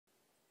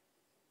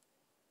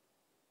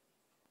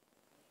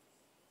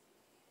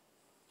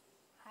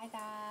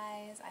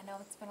I know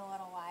it's been a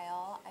little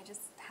while. I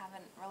just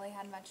haven't really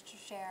had much to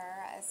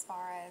share as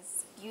far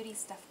as beauty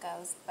stuff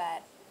goes,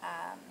 but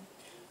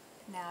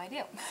now I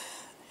do.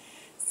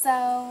 So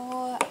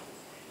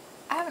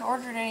I haven't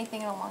ordered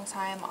anything in a long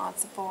time on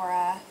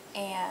Sephora,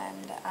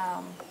 and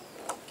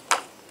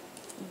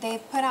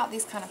they've put out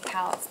these kind of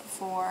palettes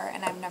before,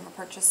 and I've never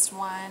purchased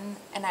one,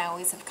 and I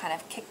always have kind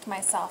of kicked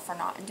myself for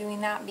not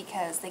doing that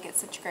because they get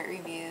such great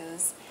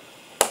reviews,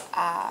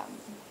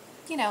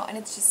 you know, and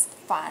it's just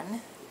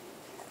fun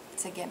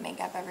to get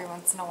makeup every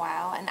once in a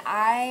while. And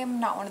I'm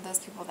not one of those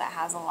people that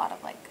has a lot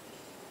of like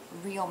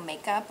real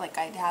makeup. Like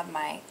I have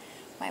my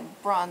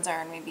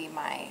bronzer and maybe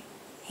my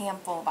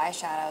handful of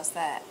eyeshadows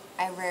that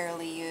I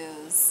rarely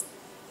use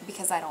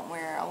because I don't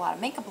wear a lot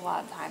of makeup a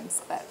lot of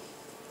times, but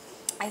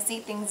I see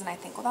things and I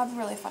think, well, that'd be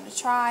really fun to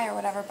try or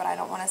whatever, but I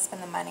don't want to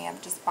spend the money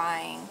of just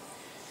buying,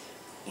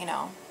 you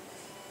know,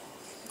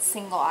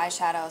 single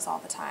eyeshadows all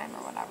the time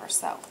or whatever.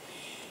 So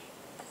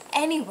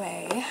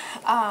anyway,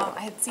 I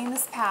had seen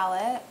this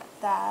palette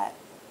that,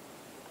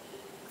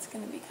 it's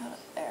going to be kind of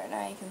there,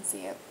 now you can see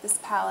it. This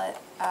palette,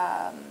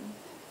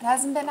 it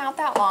hasn't been out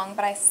that long,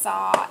 but I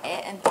saw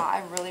it and thought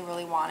I really,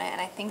 really want it,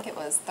 and I think it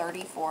was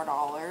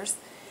 $34.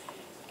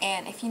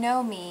 And if you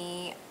know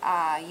me,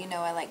 you know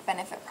I like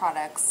Benefit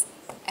products,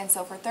 and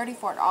so for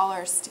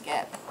 $34 to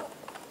get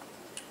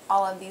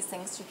all of these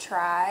things to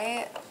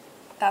try,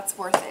 that's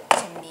worth it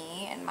to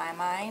me in my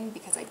mind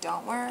because I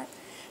don't wear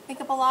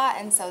makeup a lot,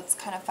 and so it's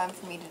kind of fun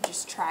for me to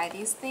just try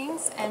these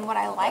things. And what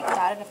I like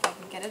about it, if I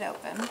can get it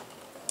open,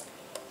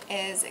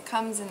 is it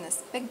comes in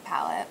this big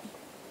palette.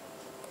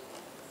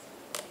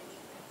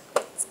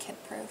 It's kid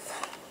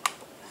proof.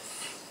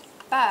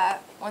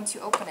 But once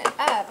you open it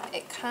up,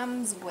 it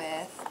comes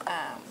with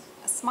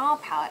a small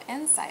palette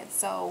inside.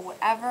 So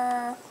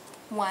whatever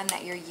one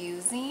that you're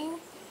using,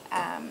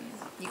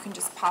 you can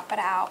just pop it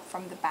out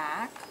from the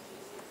back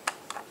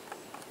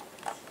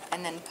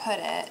and then put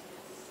it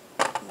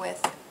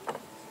with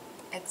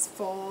its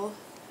full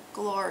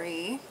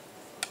glory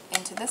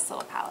into this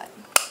little palette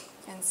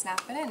and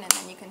snap it in, and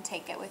then you can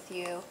take it with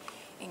you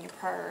in your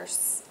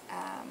purse,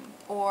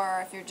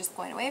 or if you're just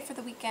going away for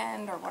the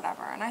weekend or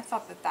whatever. And I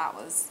thought that that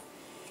was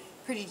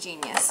pretty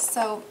genius.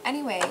 So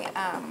anyway,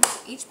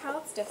 each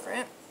palette's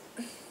different,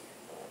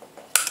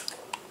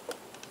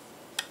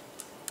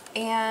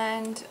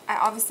 and I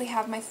obviously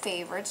have my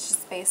favorites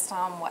just based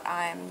on what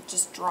I'm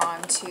just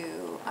drawn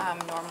to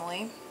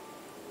normally.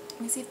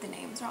 Let me see if the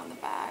names are on the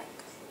back.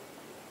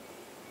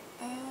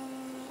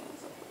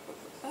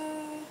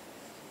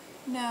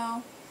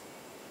 No.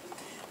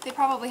 They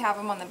probably have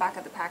them on the back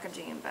of the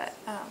packaging, but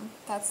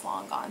that's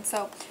long gone.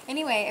 So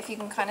anyway, if you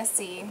can kind of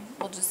see,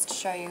 we'll just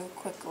show you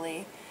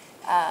quickly.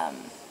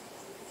 I'm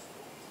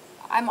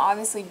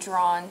obviously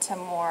drawn to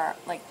more,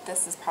 like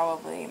this is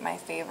probably my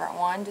favorite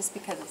one just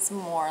because it's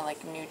more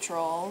like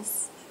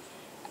neutrals.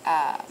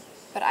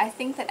 But I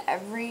think that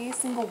every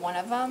single one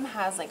of them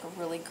has like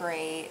really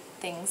great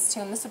things to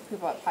them. This would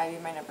probably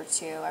be my number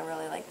 2. I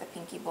really like the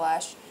pinky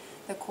blush,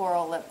 the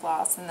coral lip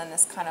gloss, and then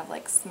this kind of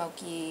like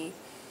smoky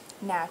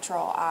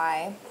natural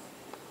eye.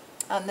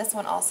 This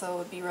one also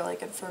would be really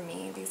good for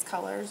me. These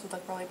colors would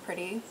look really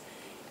pretty.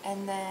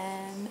 And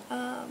then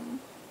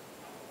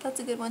that's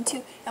a good one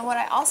too. And what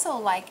I also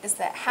like is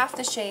that half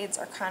the shades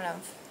are kind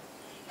of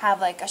have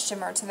like a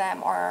shimmer to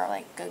them or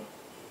like a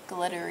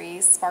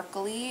glittery,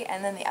 sparkly,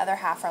 and then the other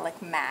half are like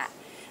matte.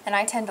 And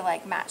I tend to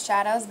like matte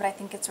shadows, but I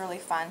think it's really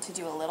fun to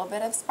do a little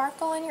bit of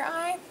sparkle in your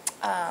eye.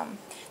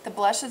 The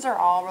blushes are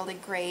all really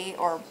great,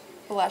 or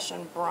blush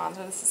and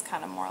bronzer. This is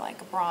kind of more like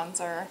a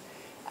bronzer.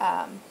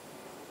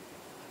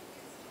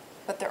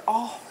 But they're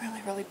all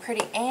really, really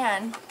pretty.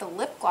 And the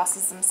lip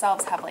glosses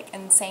themselves have like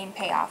insane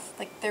payoff.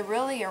 Like they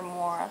really are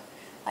more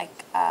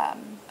like a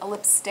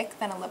lipstick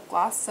than a lip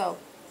gloss. So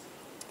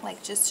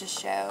like just to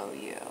show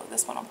you,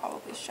 this one will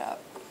probably show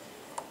up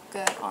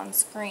good on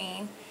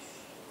screen.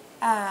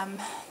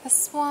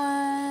 This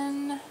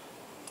one,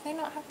 do they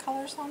not have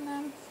colors on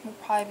them? It'll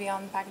probably be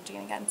on the packaging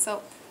again.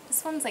 So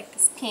this one's like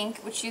this pink,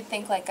 which you'd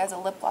think like as a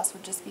lip gloss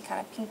would just be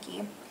kind of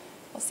pinky.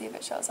 We'll see if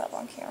it shows up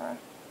on camera.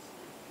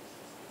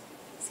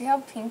 See how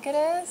pink it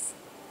is?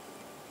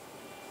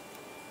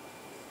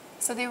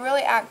 So they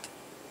really act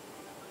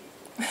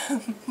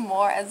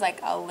more as like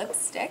a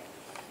lipstick,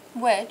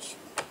 which,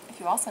 if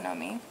you also know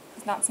me,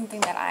 is not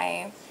something that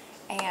I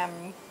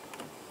am,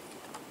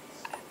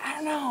 I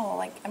don't know,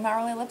 like I'm not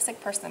really a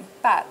lipstick person,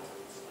 but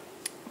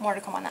more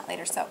to come on that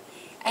later. So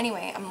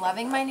anyway, I'm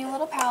loving my new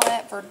little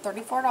palette for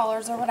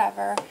 $34 or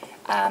whatever.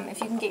 If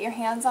you can get your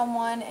hands on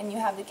one and you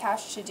have the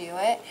cash to do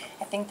it,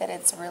 I think that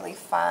it's really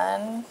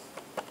fun,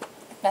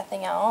 if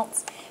nothing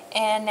else.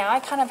 And now I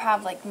kind of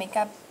have like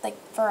makeup like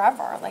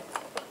forever. Like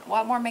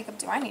what more makeup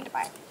do I need to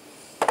buy?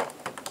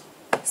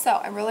 So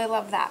I really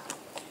love that.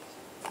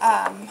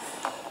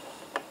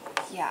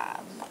 Yeah,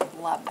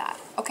 love that.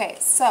 Okay,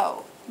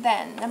 so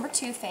then number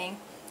 2 thing,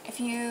 if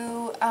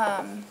you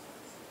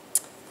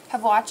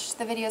have watched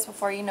the videos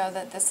before, you know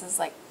that this is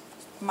like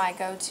my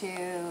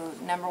go-to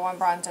number 1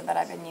 bronzer that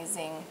I've been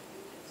using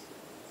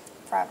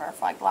forever,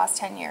 for like the last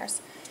 10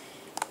 years.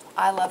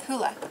 I love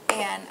Hoola,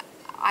 and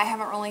I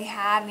haven't really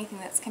had anything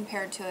that's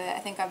compared to it. I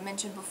think I've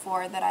mentioned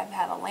before that I've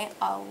had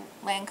a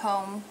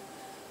Lancome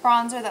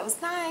bronzer that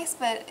was nice,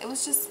 but it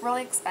was just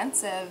really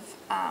expensive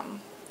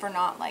for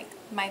not like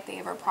my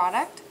favorite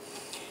product.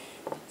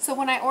 So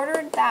when I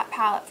ordered that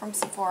palette from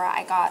Sephora,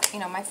 I got, you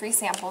know, my free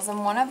samples,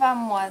 and one of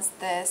them was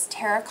this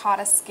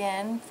Terracotta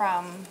Skin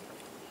from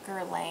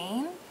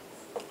Guerlain.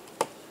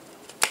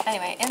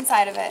 Anyway,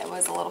 inside of it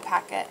was a little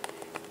packet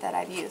that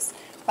I've used.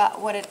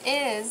 But what it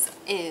is,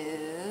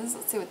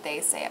 let's see what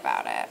they say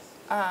about it.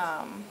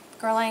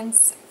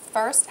 Guerlain's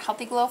first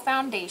Healthy Glow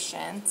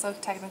Foundation, so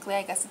technically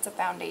I guess it's a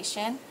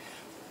foundation,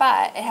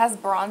 but it has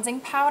bronzing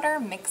powder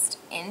mixed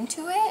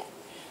into it,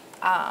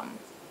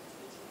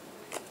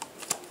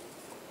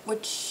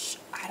 which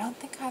I don't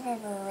think I've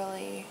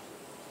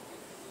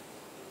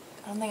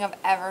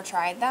ever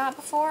tried that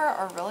before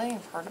or really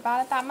heard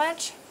about it that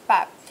much.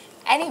 But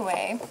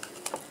anyway,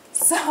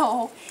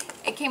 so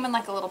it came in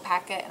like a little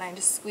packet, and I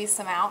just squeezed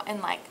some out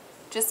and like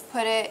just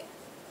put it,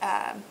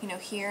 you know,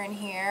 here and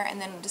here,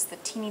 and then just the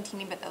teeny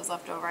bit that was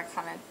left over, I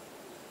kind of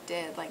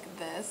did like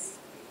this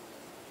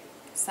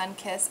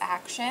sun-kiss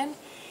action.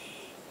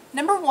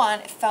 Number one,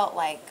 it felt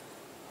like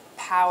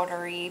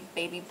powdery,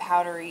 baby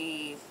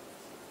powdery,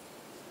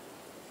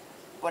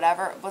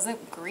 whatever. It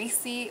wasn't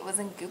greasy, it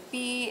wasn't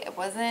goopy, it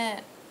was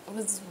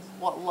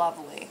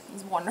lovely, it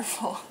was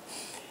wonderful.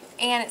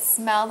 And it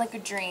smelled like a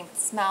dream. It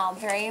smelled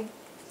very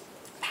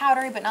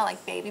powdery, but not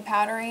like baby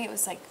powdery. It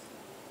was like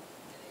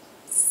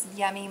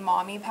yummy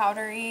mommy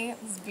powdery. It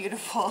was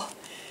beautiful.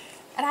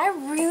 And I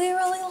really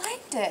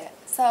liked it.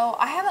 So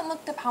I haven't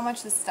looked up how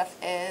much this stuff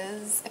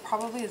is. It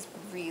probably is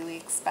really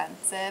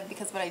expensive,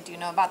 because what I do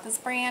know about this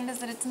brand is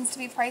that it tends to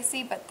be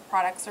pricey, but the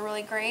products are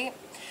really great.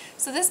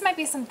 So this might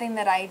be something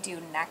that I do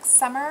next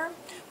summer,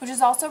 which is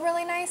also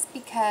really nice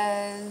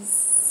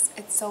because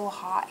it's so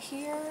hot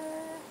here.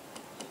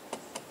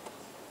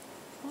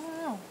 I don't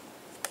know.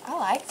 I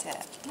liked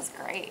it. It was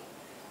great.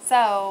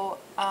 So,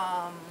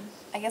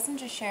 I guess I'm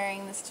just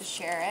sharing this to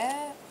share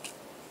it.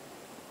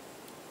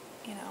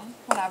 You know,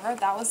 whatever.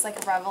 That was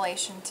like a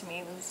revelation to me.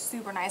 It was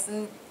super nice.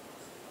 And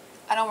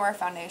I don't wear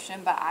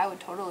foundation, but I would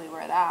totally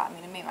wear that. I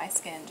mean, it made my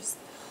skin just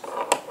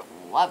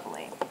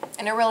lovely.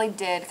 And it really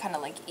did kind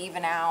of like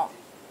even out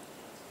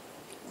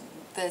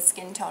the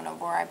skin tone of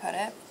where I put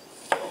it.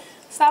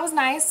 So that was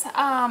nice.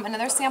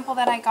 Another sample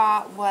that I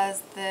got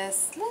was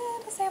this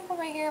little sample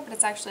right here, but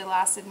it's actually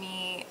lasted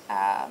me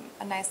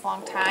a nice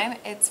long time.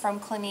 It's from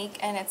Clinique,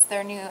 and it's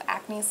their new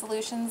acne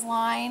solutions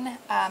line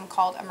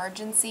called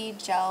Emergency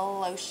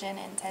Gel Lotion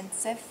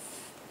Intensive.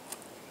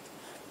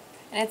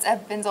 And it's a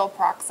benzoyl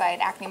peroxide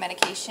acne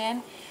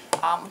medication,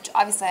 which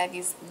obviously I've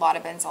used a lot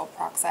of benzoyl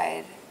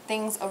peroxide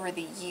things over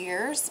the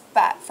years,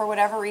 but for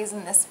whatever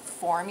reason this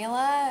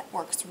formula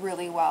works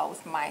really well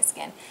with my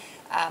skin.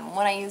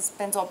 When I use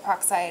benzoyl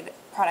peroxide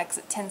products,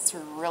 it tends to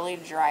really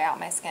dry out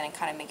my skin and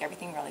kind of make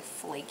everything really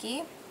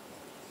flaky.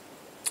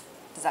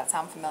 Does that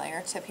sound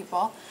familiar to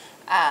people?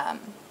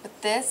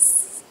 But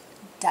this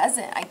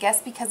doesn't. I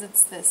guess because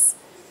it's this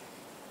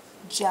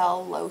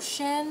gel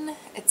lotion,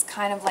 it's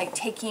kind of like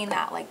taking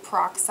that like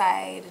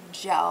peroxide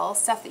gel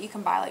stuff that you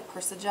can buy, like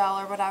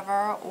Persagel or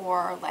whatever,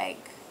 or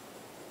like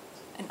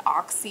an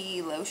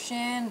oxy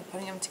lotion,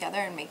 putting them together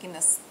and making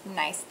this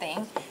nice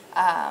thing.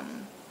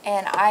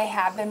 And I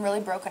have been really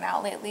broken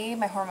out lately.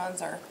 My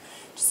hormones are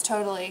just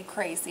totally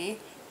crazy.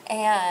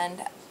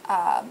 And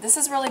this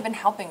has really been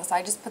helping. So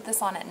I just put this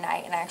on at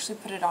night, and I actually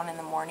put it on in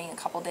the morning a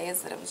couple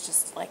days that it was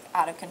just like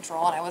out of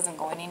control and I wasn't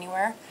going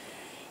anywhere.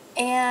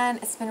 And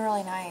it's been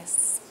really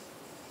nice.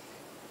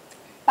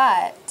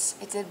 But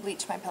it did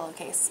bleach my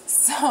pillowcase.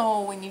 So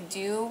when you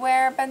do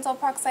wear benzoyl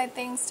peroxide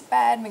things to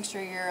bed, make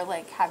sure you're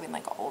like having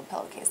like an old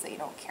pillowcase that you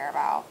don't care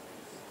about.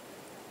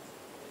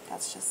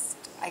 That's just,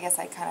 I guess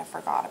I kind of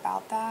forgot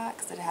about that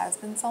because it has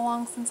been so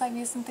long since I've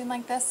used something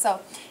like this.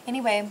 So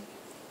anyway,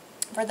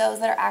 for those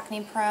that are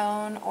acne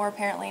prone, or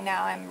apparently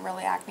now I'm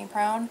really acne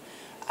prone,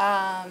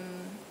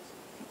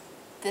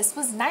 this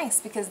was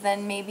nice, because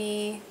then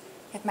maybe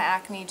if my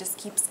acne just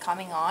keeps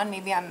coming on,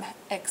 maybe I'm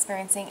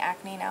experiencing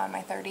acne now in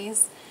my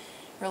 30s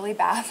really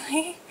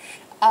badly,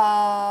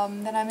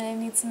 then I'm going to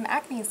need some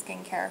acne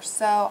skincare.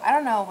 So I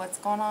don't know what's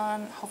going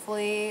on.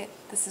 Hopefully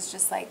this is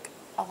just like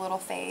a little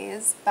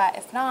phase, but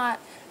if not,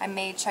 I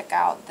may check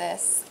out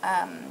this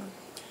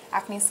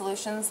acne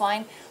solutions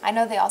line. I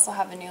know they also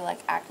have a new like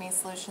acne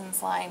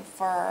solutions line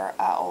for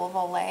Olive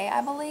Olay,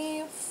 I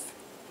believe.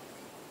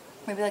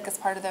 Maybe like as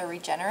part of their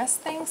Regenerist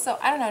thing. So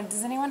I don't know.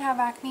 Does anyone have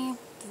acne?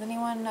 Does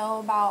anyone know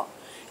about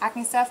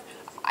acne stuff?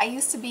 I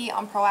used to be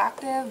on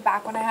Proactive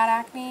back when I had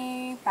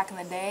acne, back in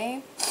the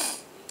day.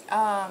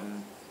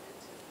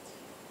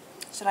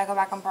 Should I go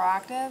back on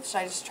Proactive? Should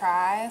I just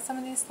try some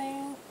of these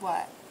things?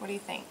 What? What do you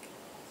think?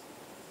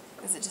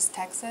 Is it just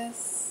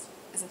Texas?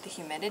 Is it the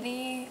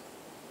humidity?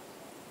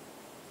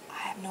 I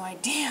have no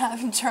idea.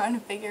 I'm trying to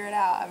figure it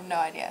out. I have no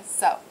idea.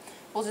 So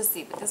we'll just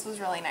see. But this was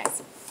really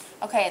nice.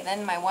 Okay,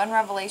 then my one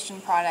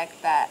revelation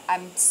product that I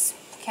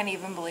can't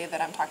even believe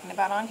that I'm talking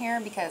about on here,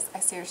 because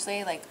I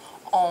seriously like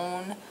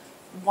own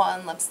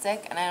one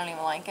lipstick, and I don't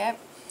even like it.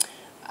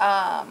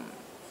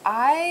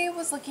 I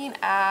was looking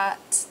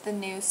at the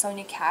new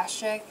Sonia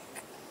Kashuk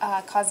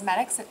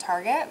cosmetics at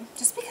Target,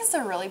 just because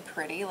they're really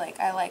pretty. Like,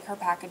 I like her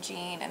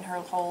packaging, and her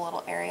whole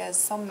little area is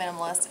so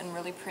minimalist and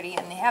really pretty.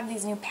 And they have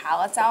these new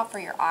palettes out for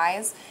your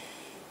eyes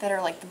that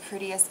are like the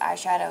prettiest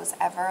eyeshadows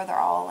ever. They're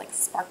all like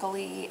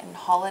sparkly and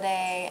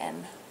holiday,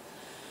 and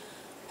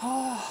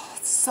oh,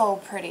 it's so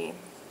pretty.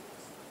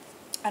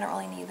 I don't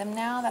really need them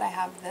now that I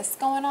have this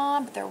going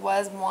on, but there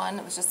was one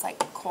that was just like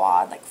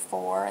quad, like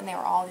 4, and they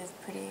were all these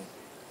pretty,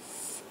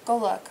 go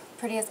look,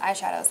 prettiest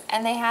eyeshadows.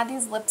 And they had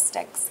these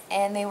lipsticks,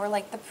 and they were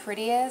like the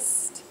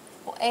prettiest.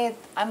 Well,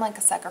 I'm like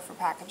a sucker for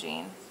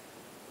packaging,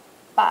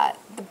 but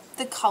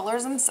the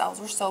colors themselves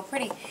were so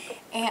pretty.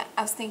 And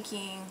I was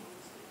thinking,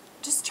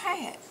 just try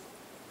it.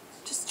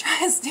 Just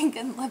try a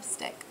stinking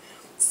lipstick.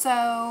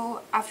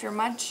 So after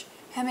much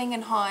hemming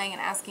and hawing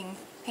and asking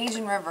Paige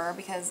and River,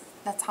 because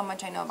that's how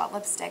much I know about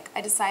lipstick,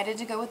 I decided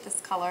to go with this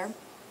color,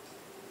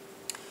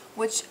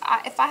 which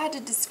if I had to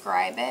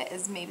describe it,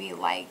 is maybe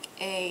like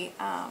a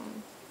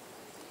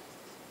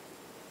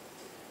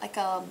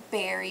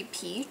berry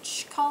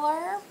peach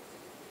color.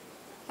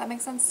 Does that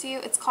make sense to you?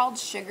 It's called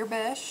Sugar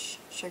Bush,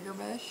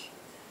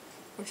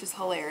 which is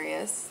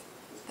hilarious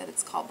that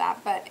it's called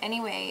that. But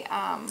anyway,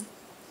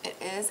 it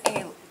is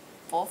a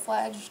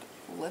full-fledged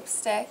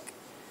lipstick,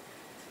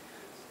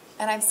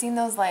 and I've seen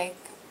those like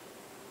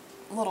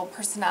little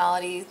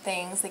personality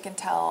things. They can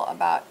tell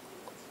about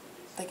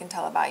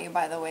you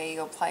by the way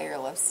you apply your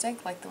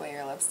lipstick, like the way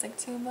your lipstick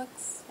tube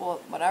looks.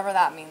 Well, whatever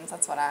that means,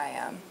 that's what I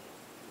am.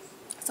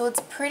 So it's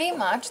pretty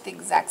much the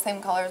exact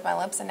same color as my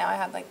lips, and now I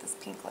have like this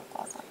pink lip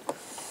gloss on.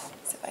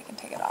 Let's see if I can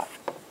take it off.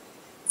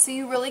 So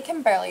you really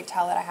can barely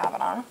tell that I have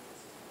it on.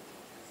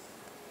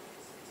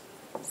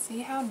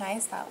 See how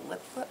nice that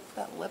lip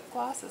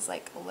gloss is,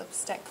 like a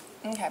lipstick.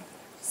 Okay,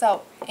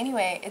 so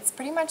anyway, it's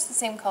pretty much the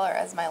same color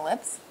as my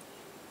lips,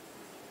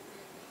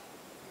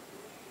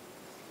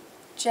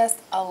 just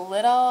a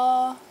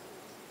little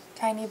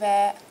tiny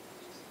bit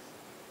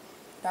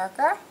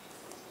darker.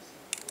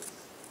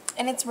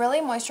 And it's really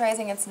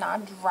moisturizing. It's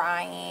not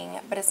drying,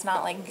 but it's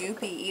not like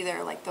goopy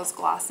either, like those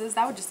glosses.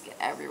 That would just get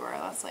everywhere.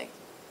 That's like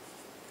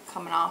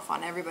coming off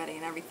on everybody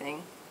and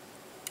everything.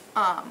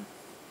 And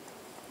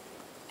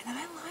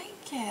I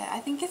like it. I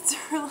think it's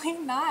really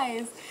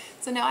nice.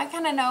 So now I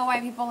kind of know why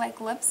people like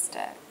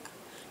lipstick.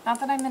 Not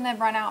that I'm going to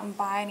run out and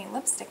buy any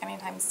lipstick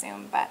anytime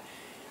soon, but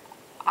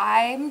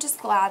I'm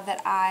just glad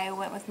that I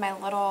went with my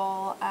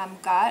little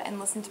gut and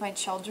listened to my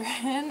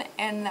children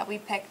and that we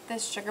picked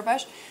this Sugar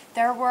Bush.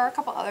 There were a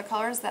couple other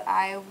colors that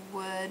I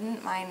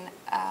wouldn't mind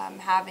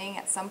having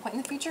at some point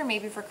in the future,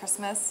 maybe for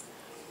Christmas,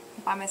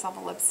 buy myself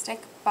a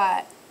lipstick,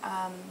 but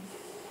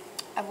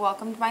I've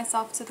welcomed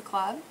myself to the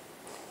club,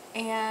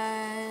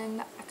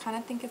 and I kind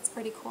of think it's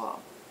pretty cool.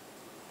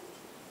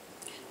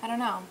 I don't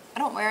know. I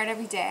don't wear it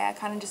every day. I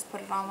kind of just put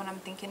it on when I'm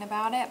thinking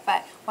about it,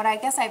 but what I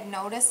guess I've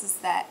noticed is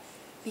that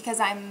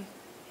because I'm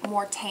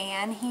more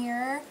tan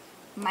here,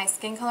 my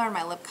skin color and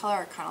my lip color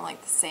are kind of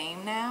like the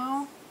same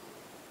now.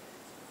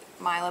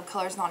 My lip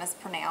color is not as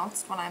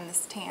pronounced when I'm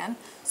this tan.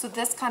 So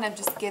this kind of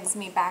just gives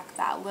me back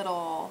that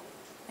little,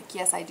 like,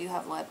 yes, I do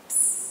have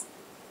lips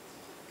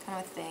kind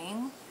of a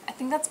thing. I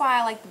think that's why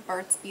I like the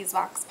Burt's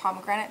Beeswax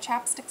Pomegranate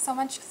Chapstick so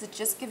much, because it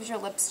just gives your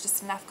lips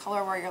just enough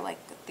color where you're like,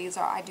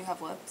 I do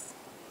have lips.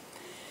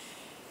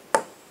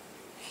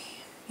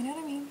 You know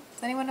what I mean?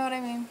 Does anyone know what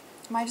I mean?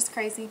 Am I just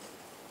crazy?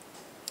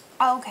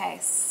 Okay,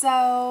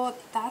 so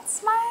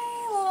that's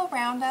my little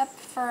roundup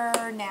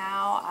for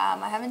now.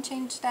 I haven't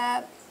changed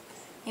up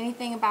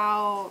anything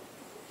about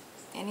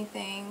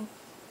anything,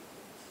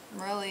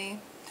 really.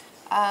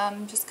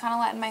 Just kind of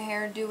letting my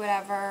hair do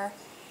whatever.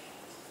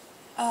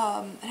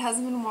 It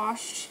hasn't been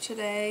washed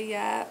today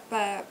yet,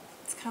 but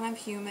it's kind of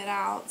humid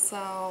out,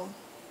 so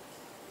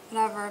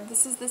whatever.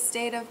 This is the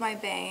state of my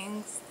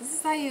bangs.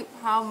 This is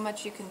how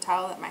much you can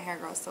tell that my hair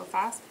grows so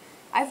fast.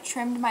 I've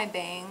trimmed my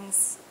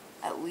bangs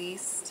at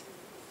least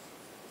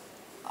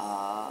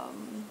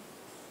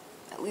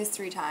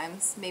 3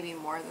 times, maybe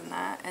more than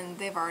that, and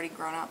they've already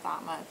grown out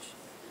that much.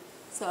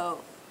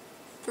 So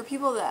for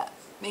people that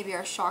maybe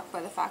are shocked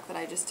by the fact that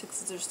I just took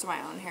scissors to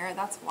my own hair,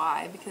 that's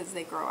why, because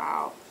they grow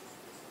out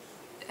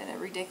at a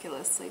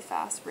ridiculously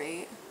fast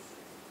rate.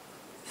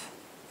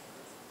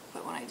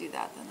 But when I do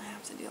that, then I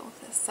have to deal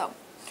with this. So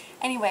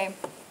anyway,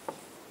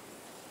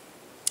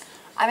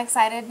 I'm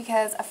excited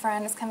because a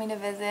friend is coming to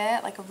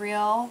visit, like a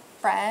real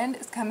friend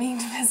is coming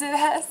to visit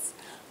us.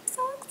 I'm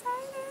so excited.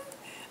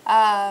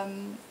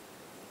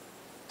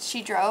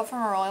 She drove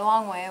from a really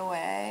long way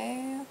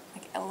away,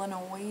 like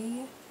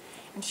Illinois,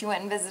 and she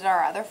went and visited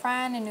our other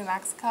friend in New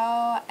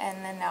Mexico,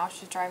 and then now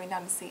she's driving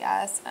down to see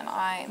us, and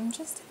I'm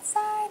just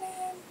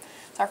excited.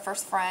 It's our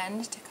first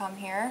friend to come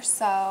here,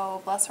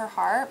 so bless her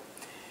heart.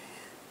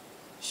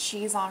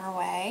 She's on her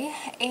way,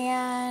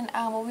 and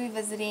we'll be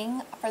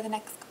visiting for the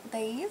next couple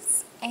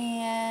days,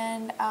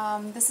 and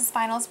this is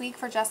finals week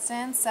for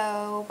Justin,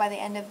 so by the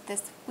end of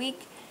this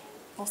week,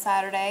 well,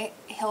 Saturday,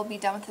 he'll be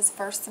done with his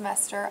first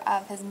semester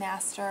of his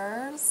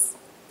master's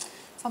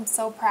So I'm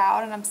so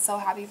proud and I'm so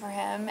happy for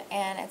him,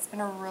 and it's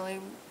been a really,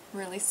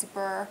 really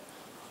super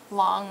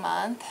long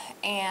month,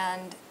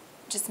 and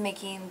just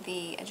making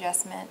the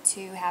adjustment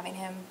to having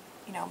him,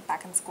 you know,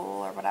 back in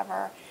school or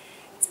whatever.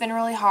 It's been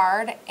really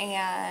hard,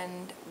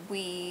 and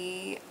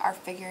we are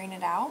figuring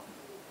it out.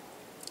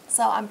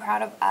 So I'm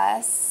proud of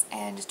us,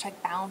 and just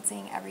like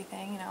balancing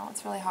everything, you know,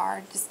 it's really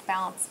hard just to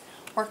balance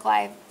work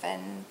life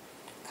and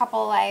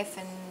couple life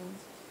and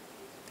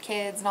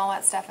kids and all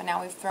that stuff, and now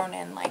we've thrown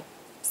in like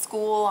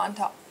school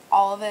onto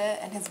all of it,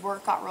 and his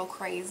work got real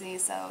crazy,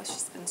 so it's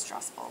just been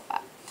stressful,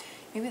 but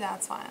maybe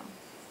that's why I'm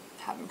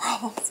having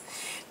problems.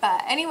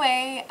 But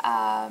anyway,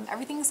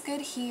 everything's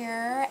good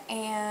here,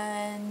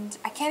 and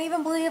I can't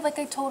even believe, like,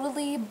 I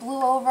totally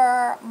blew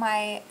over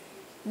my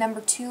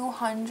number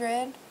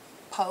 200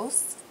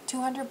 posts.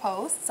 200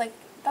 posts, like,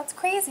 that's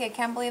crazy. I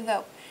can't believe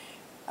that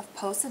I've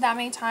posted that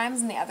many times,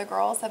 and the other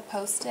girls have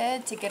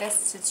posted to get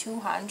us to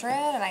 200,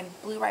 and I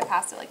blew right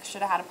past it. Like,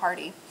 should have had a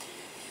party.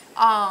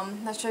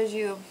 That shows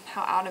you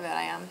how out of it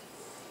I am.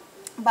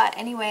 But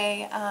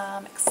anyway,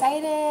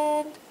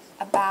 excited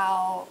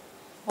about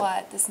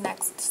what this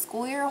next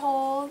school year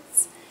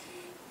holds,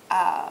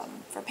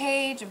 for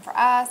Paige and for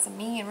us and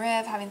me and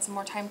Riv having some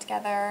more time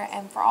together,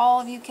 and for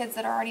all of you kids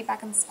that are already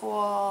back in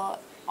school,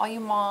 all you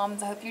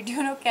moms, I hope you're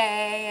doing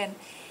okay and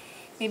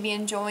maybe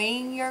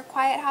enjoying your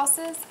quiet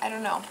houses. I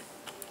don't know.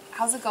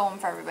 How's it going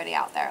for everybody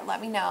out there?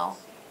 Let me know.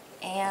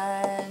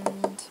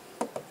 And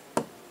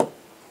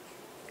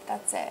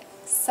that's it.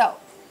 So,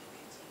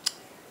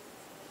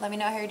 let me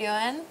know how you're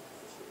doing.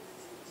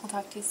 We'll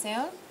talk to you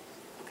soon.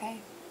 Okay,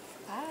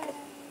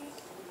 bye.